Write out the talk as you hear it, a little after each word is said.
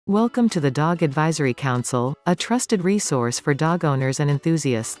Welcome to the Dog Advisory Council, a trusted resource for dog owners and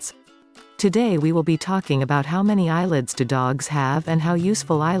enthusiasts. Today we will be talking about how many eyelids do dogs have and how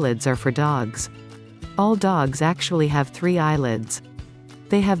useful eyelids are for dogs. All dogs actually have 3 eyelids.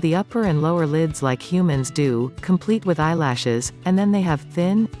 They have the upper and lower lids like humans do, complete with eyelashes, and then they have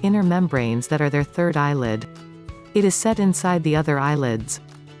thin, inner membranes that are their 3rd eyelid. It is set inside the other eyelids.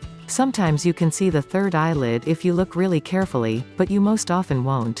 Sometimes you can see the 3rd eyelid if you look really carefully, but you most often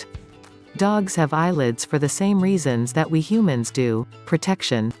won't. Dogs have eyelids for the same reasons that we humans do: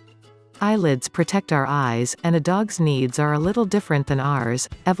 protection. Eyelids protect our eyes, and a dog's needs are a little different than ours,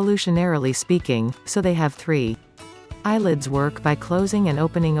 evolutionarily speaking, so they have 3. Eyelids work by closing and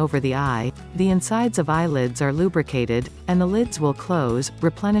opening over the eye. The insides of eyelids are lubricated, and the lids will close,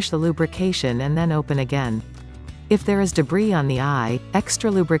 replenish the lubrication and then open again. If there is debris on the eye,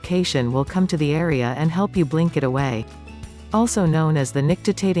 extra lubrication will come to the area and help you blink it away. Also known as the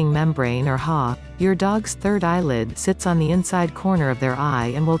nictitating membrane or HA, your dog's 3rd eyelid sits on the inside corner of their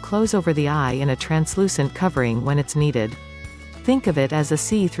eye and will close over the eye in a translucent covering when it's needed. Think of it as a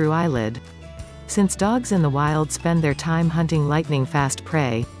see-through eyelid. Since dogs in the wild spend their time hunting lightning-fast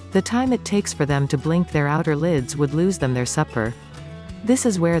prey, the time it takes for them to blink their outer lids would lose them their supper. This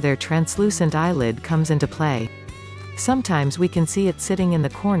is where their translucent eyelid comes into play. Sometimes we can see it sitting in the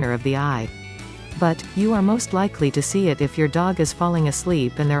corner of the eye. But, you are most likely to see it if your dog is falling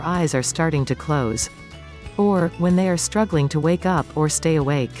asleep and their eyes are starting to close. Or, when they are struggling to wake up or stay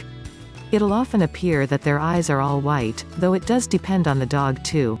awake. It'll often appear that their eyes are all white, though it does depend on the dog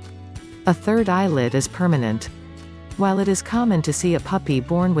too. A 3rd eyelid is permanent. While it is common to see a puppy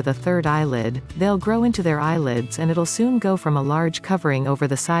born with a 3rd eyelid, they'll grow into their eyelids and it'll soon go from a large covering over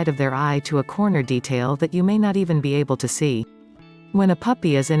the side of their eye to a corner detail that you may not even be able to see. When a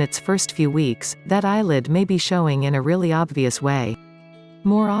puppy is in its first few weeks, that eyelid may be showing in a really obvious way.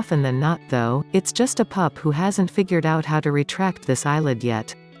 More often than not though, it's just a pup who hasn't figured out how to retract this eyelid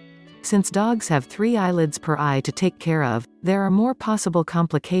yet. Since dogs have 3 eyelids per eye to take care of, there are more possible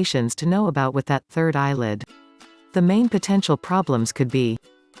complications to know about with that 3rd eyelid. The main potential problems could be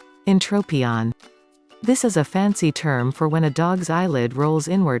Entropion. This is a fancy term for when a dog's eyelid rolls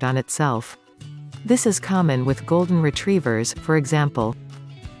inward on itself. This is common with golden retrievers, for example.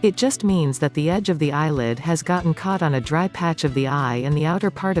 It just means that the edge of the eyelid has gotten caught on a dry patch of the eye and the outer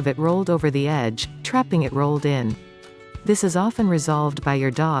part of it rolled over the edge, trapping it rolled in. This is often resolved by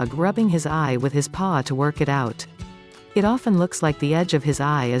your dog rubbing his eye with his paw to work it out. It often looks like the edge of his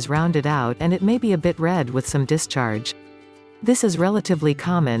eye is rounded out and it may be a bit red with some discharge. This is relatively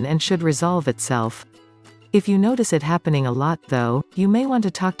common and should resolve itself. If you notice it happening a lot though, you may want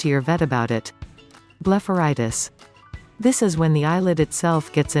to talk to your vet about it. Blepharitis. This is when the eyelid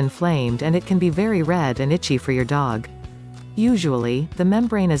itself gets inflamed and it can be very red and itchy for your dog. Usually, the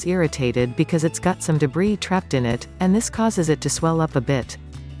membrane is irritated because it's got some debris trapped in it, and this causes it to swell up a bit.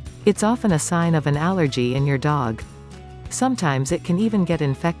 It's often a sign of an allergy in your dog. Sometimes it can even get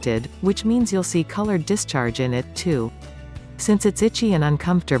infected, which means you'll see colored discharge in it, too. Since it's itchy and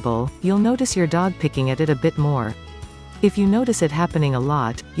uncomfortable, you'll notice your dog picking at it a bit more. If you notice it happening a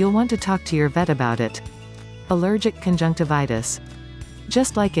lot, you'll want to talk to your vet about it. Allergic conjunctivitis.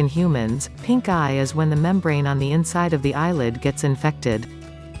 Just like in humans, pink eye is when the membrane on the inside of the eyelid gets infected.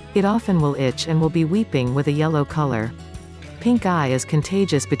 It often will itch and will be weeping with a yellow color. Pink eye is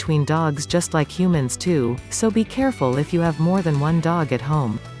contagious between dogs just like humans too, so be careful if you have more than one dog at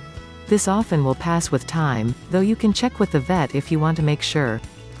home. This often will pass with time, though you can check with the vet if you want to make sure.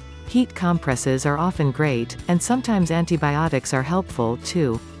 Heat compresses are often great, and sometimes antibiotics are helpful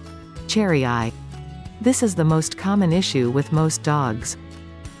too. Cherry eye. This is the most common issue with most dogs.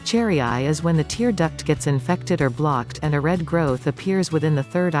 Cherry eye is when the tear duct gets infected or blocked and a red growth appears within the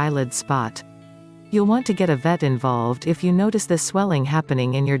 3rd eyelid spot. You'll want to get a vet involved if you notice this swelling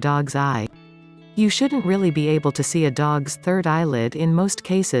happening in your dog's eye. You shouldn't really be able to see a dog's 3rd eyelid in most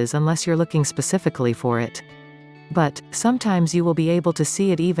cases unless you're looking specifically for it. But, sometimes you will be able to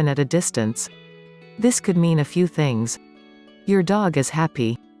see it even at a distance. This could mean a few things. Your dog is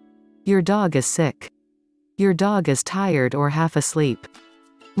happy. Your dog is sick. Your dog is tired or half asleep.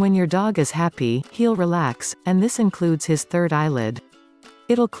 When your dog is happy, he'll relax, and this includes his 3rd eyelid.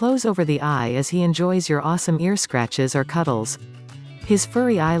 It'll close over the eye as he enjoys your awesome ear scratches or cuddles. His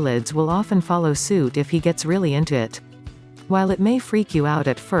furry eyelids will often follow suit if he gets really into it. While it may freak you out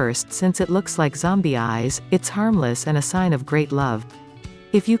at first since it looks like zombie eyes, it's harmless and a sign of great love.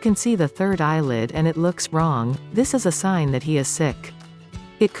 If you can see the 3rd eyelid and it looks wrong, this is a sign that he is sick.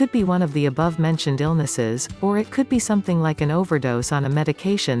 It could be one of the above-mentioned illnesses, or it could be something like an overdose on a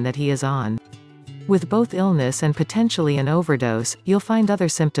medication that he is on. With both illness and potentially an overdose, you'll find other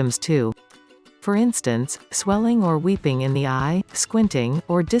symptoms too. For instance, swelling or weeping in the eye, squinting,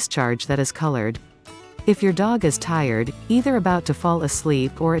 or discharge that is colored. If your dog is tired, either about to fall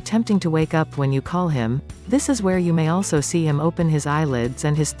asleep or attempting to wake up when you call him, this is where you may also see him open his eyelids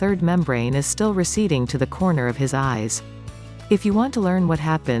and his third membrane is still receding to the corner of his eyes. If you want to learn what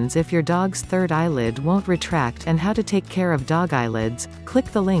happens if your dog's third eyelid won't retract and how to take care of dog eyelids, click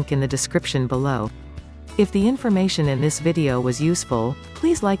the link in the description below. If the information in this video was useful,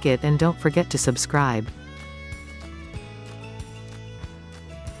 please like it and don't forget to subscribe.